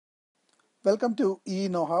Welcome to EE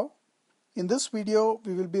Know-How. In this video,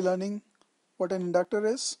 we will be learning what an inductor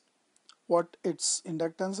is, what its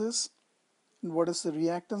inductance is, and what is the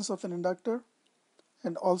reactance of an inductor,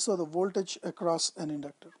 and also the voltage across an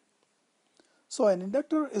inductor. So an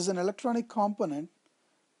inductor is an electronic component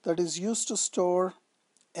that is used to store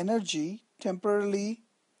energy temporarily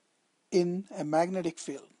in a magnetic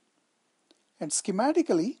field. And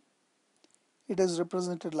schematically, it is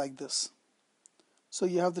represented like this. So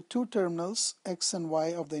you have the two terminals, X and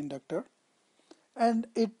Y, of the inductor. And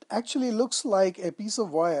it actually looks like a piece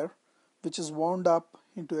of wire which is wound up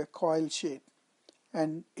into a coil shape,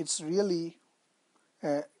 and it's really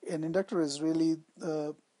an inductor is really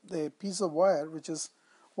the piece of wire which is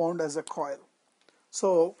wound as a coil.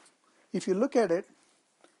 So if you look at it,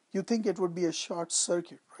 you think it would be a short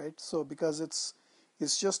circuit, right? So because it's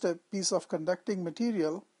just a piece of conducting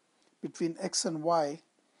material between X and Y,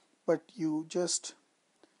 but you just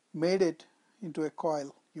made it into a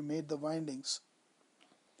coil, you made the windings.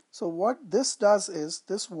 So what this does is,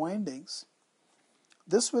 this windings,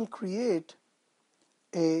 this will create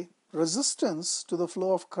a resistance to the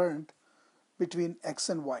flow of current between X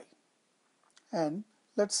and Y. And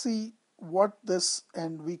let's see what this,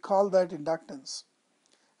 and we call that inductance.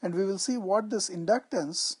 And we will see what this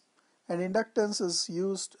inductance, and inductance is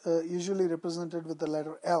used, usually represented with the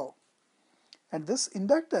letter L. And this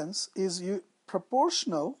inductance is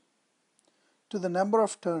proportional to the number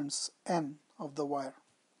of turns N of the wire.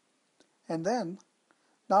 And then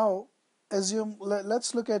now assume,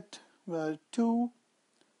 let's look at two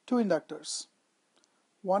inductors.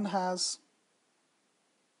 One has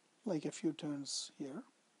like a few turns here,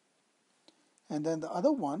 and then the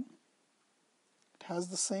other one, it has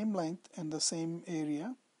the same length and the same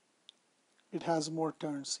area. It has more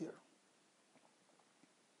turns here.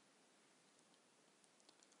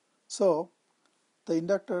 So the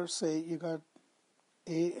inductor, say you got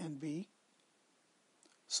A and B,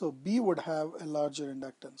 so B would have a larger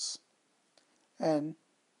inductance. And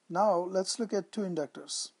now let's look at two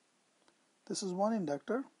inductors. This is one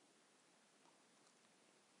inductor,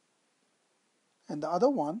 and the other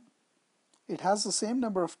one, it has the same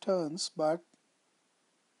number of turns, but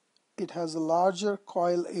it has a larger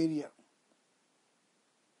coil area.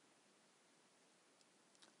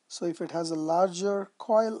 So if it has a larger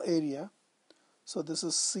coil area, so this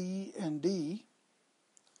is C and D,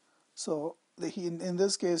 so in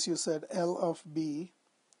this case you said L of B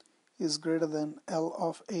is greater than L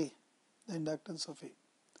of A, the inductance of A.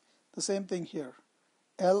 The same thing here.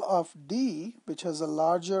 L of D, which has a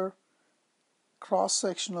larger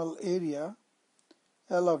cross-sectional area,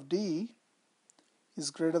 L of D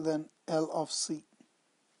is greater than L of C.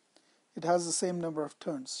 It has the same number of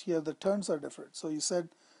turns. Here the turns are different. So you said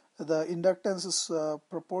the inductance is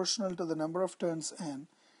proportional to the number of turns N,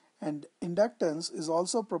 and inductance is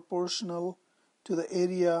also proportional to the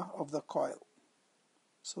area of the coil.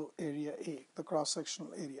 So area A, the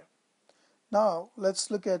cross-sectional area. Now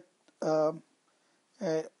let's look at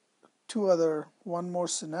one more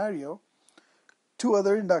scenario, two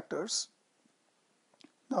other inductors.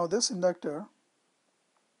 Now this inductor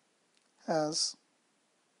has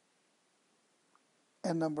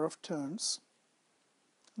a number of turns.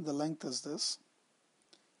 The length is this.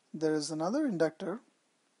 There is another inductor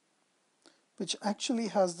which actually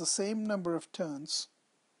has the same number of turns,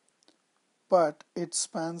 but it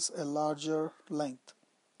spans a larger length.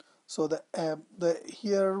 So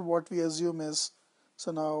here what we assume is,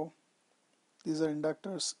 so now these are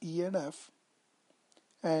inductors E and F,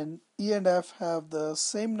 and E and F have the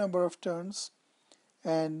same number of turns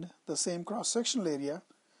and the same cross-sectional area,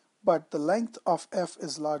 but the length of F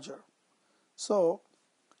is larger. So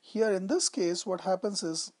here in this case what happens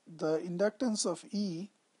is the inductance of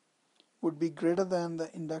E would be greater than the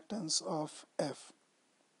inductance of F.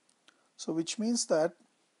 So which means that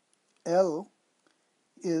L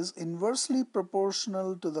is inversely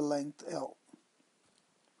proportional to the length L.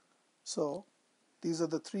 So these are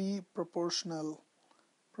the three proportionalities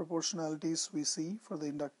we see for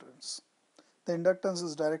the inductance. The inductance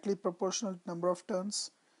is directly proportional to number of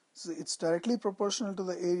turns. So it's directly proportional to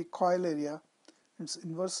the coil area. It's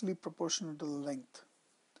inversely proportional to the length.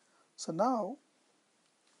 So now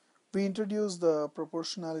we introduce the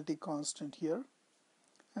proportionality constant here,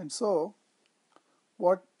 and so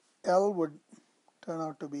what L would turn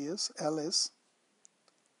out to be is, L is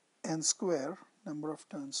N square, number of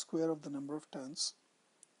turns, square of the number of turns,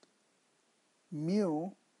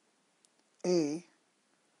 mu A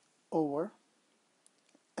over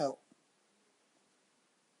L.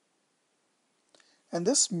 And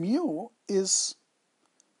this mu is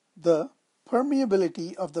the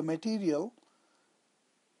permeability of the material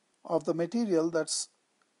of the material that's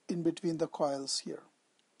in between the coils here.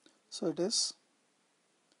 So it is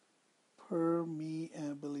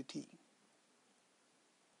permeability.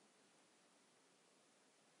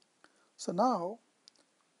 So now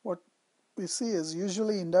what we see is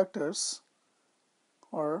usually inductors,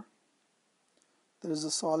 or there is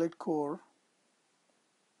a solid core,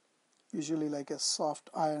 usually like a soft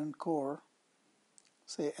iron core,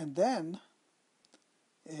 say, and then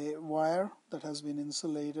a wire that has been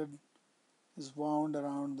insulated is wound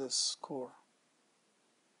around this core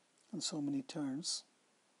in so many turns,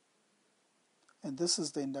 and this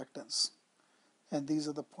is the inductance, and these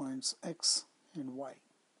are the points X and Y.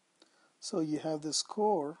 So you have this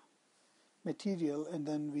core material, and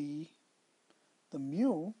then the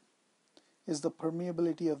mu is the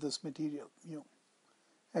permeability of this material, mu,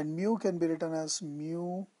 and mu can be written as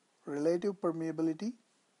mu relative permeability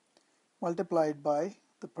multiplied by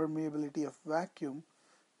the permeability of vacuum,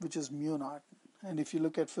 which is mu naught. And if you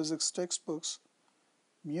look at physics textbooks,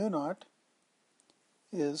 mu naught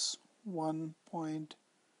is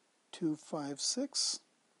 1.256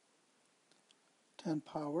 10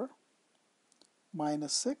 power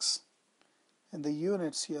minus 6, and the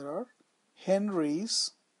units here are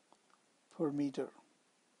henries per meter.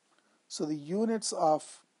 So the units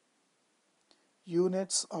of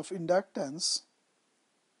inductance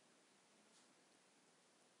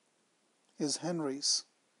is henries.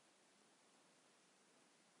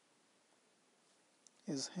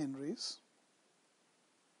 Is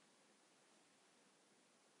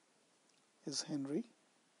Henry,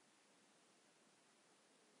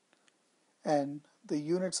 and the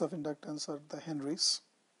units of inductance are the henries.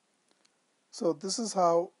 So this is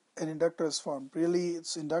how an inductor is formed. Really,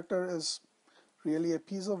 its inductor is really a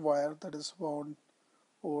piece of wire that is wound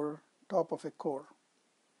over top of a core.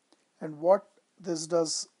 And what this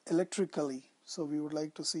does electrically, so we would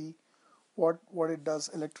like to see what it does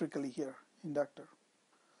electrically here, inductor.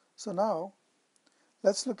 So now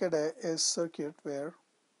let's look at a circuit where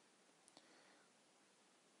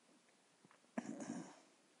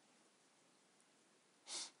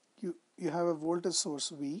you have a voltage source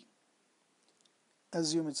V,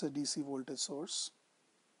 assume it's a DC voltage source,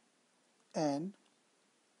 and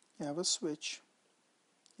you have a switch,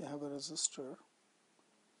 you have a resistor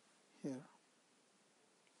here,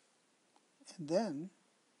 and then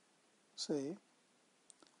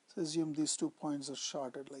assume these 2 points are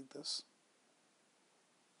shorted like this.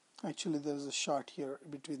 Actually, there is a short here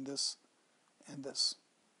between this and this.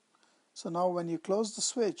 So now when you close the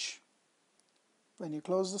switch,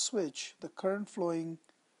 the current flowing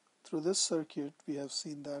through this circuit, we have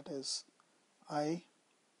seen that as I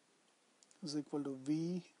is equal to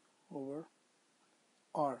V over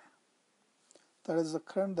R. That is the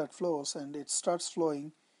current that flows, and it starts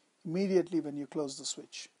flowing immediately when you close the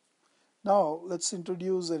switch. Now let's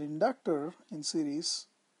introduce an inductor in series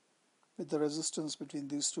with the resistance between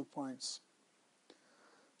these 2 points.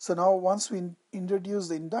 So now once we introduce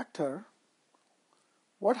the inductor,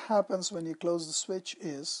 what happens when you close the switch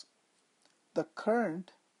is the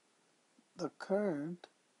current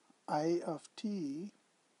I of t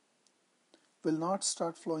will not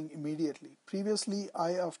start flowing immediately. Previously,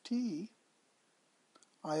 I of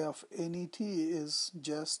any t is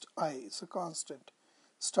just I, it's a constant.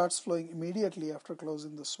 Starts flowing immediately after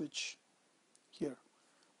closing the switch here.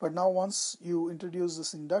 But now once you introduce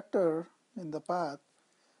this inductor in the path,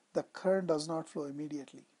 the current does not flow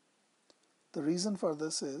immediately. The reason for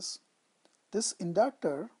this is this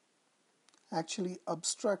inductor actually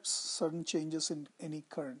obstructs certain changes in any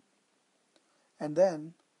current, and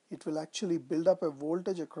then it will actually build up a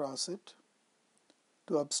voltage across it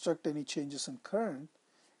to obstruct any changes in current,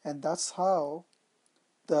 and that's how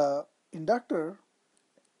the inductor,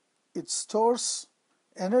 it stores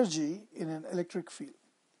energy in an electric field.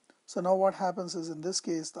 So now what happens is, in this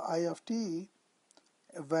case, the I of t,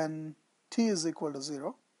 when t is equal to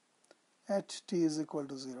 0, at t is equal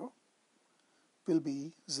to 0, will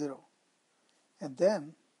be 0, and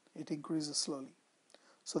then it increases slowly.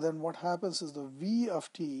 So then what happens is the V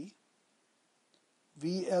of t,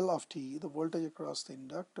 VL of t, the voltage across the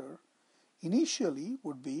inductor, initially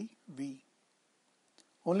would be V.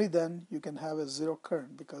 Only then you can have a 0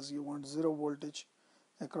 current, because you want 0 voltage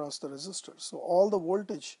across the resistor. So all the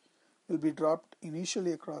voltage will be dropped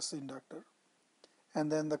initially across the inductor,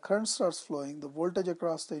 and then the current starts flowing, the voltage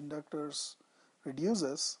across the inductors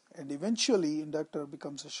reduces, and eventually inductor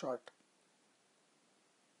becomes a short.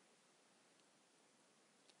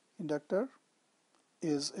 Inductor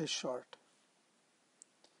is a short.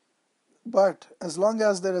 But as long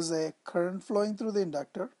as there is a current flowing through the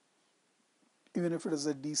inductor, even if it is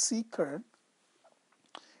a DC current,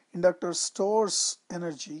 Inductor stores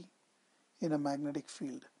energy in a magnetic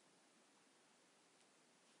field.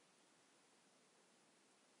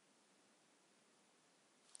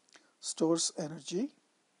 Stores energy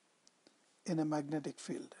in a magnetic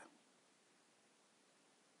field.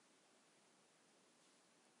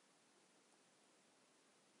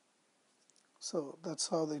 So that's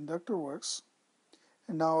how the inductor works.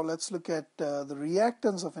 And now let's look at the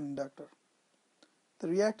reactance of an inductor. The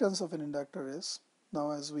reactance of an inductor is,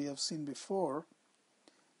 now as we have seen before,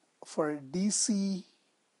 for a DC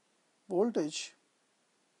voltage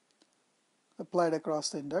applied across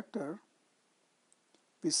the inductor,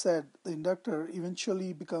 we said the inductor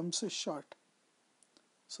eventually becomes a short.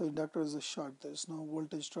 So inductor is a short. There is no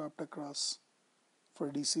voltage dropped across for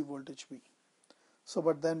DC voltage V. So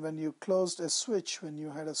but then when you closed a switch, when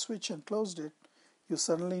you had a switch and closed it, you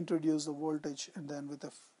suddenly introduce the voltage, and then with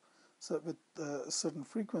a certain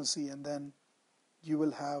frequency, and then you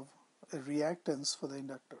will have a reactance for the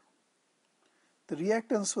inductor. The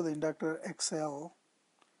reactance for the inductor XL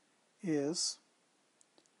is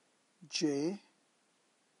J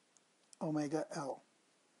omega L,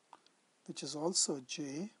 which is also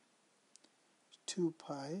J 2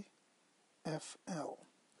 pi FL.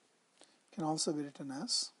 Can also be written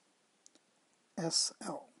as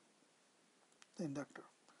SL, the inductor.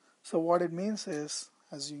 So what it means is,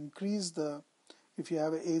 as you increase the, if you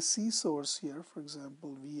have an AC source here, for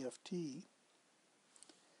example VFT,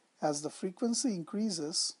 as the frequency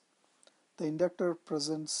increases, the inductor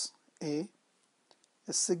presents a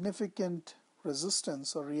significant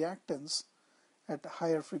resistance or reactance at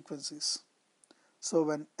higher frequencies. So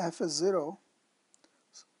when F is 0,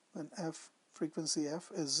 when frequency F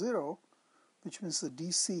is 0, which means the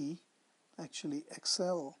DC, actually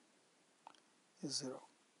XL is 0.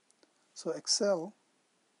 So XL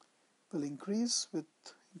will increase with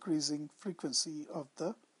increasing frequency of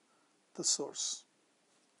the source.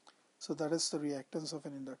 So that is the reactance of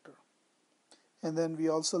an inductor. And then we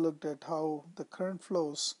also looked at how the current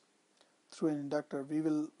flows through an inductor. We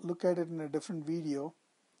will look at it in a different video,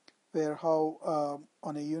 where how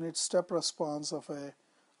on a unit step response of a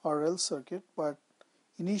RL circuit. But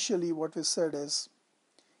initially what we said is,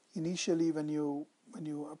 initially when you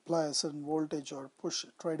apply a certain voltage or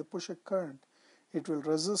try to push a current, it will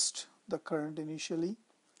resist the current initially,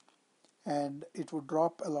 and it will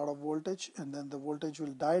drop a lot of voltage, and then the voltage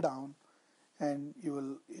will die down, and it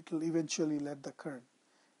will eventually let the current.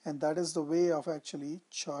 And that is the way of actually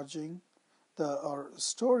charging or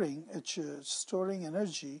storing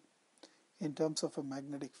energy in terms of a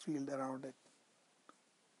magnetic field around it.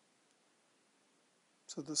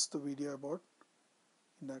 So this is the video about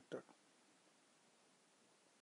inductor.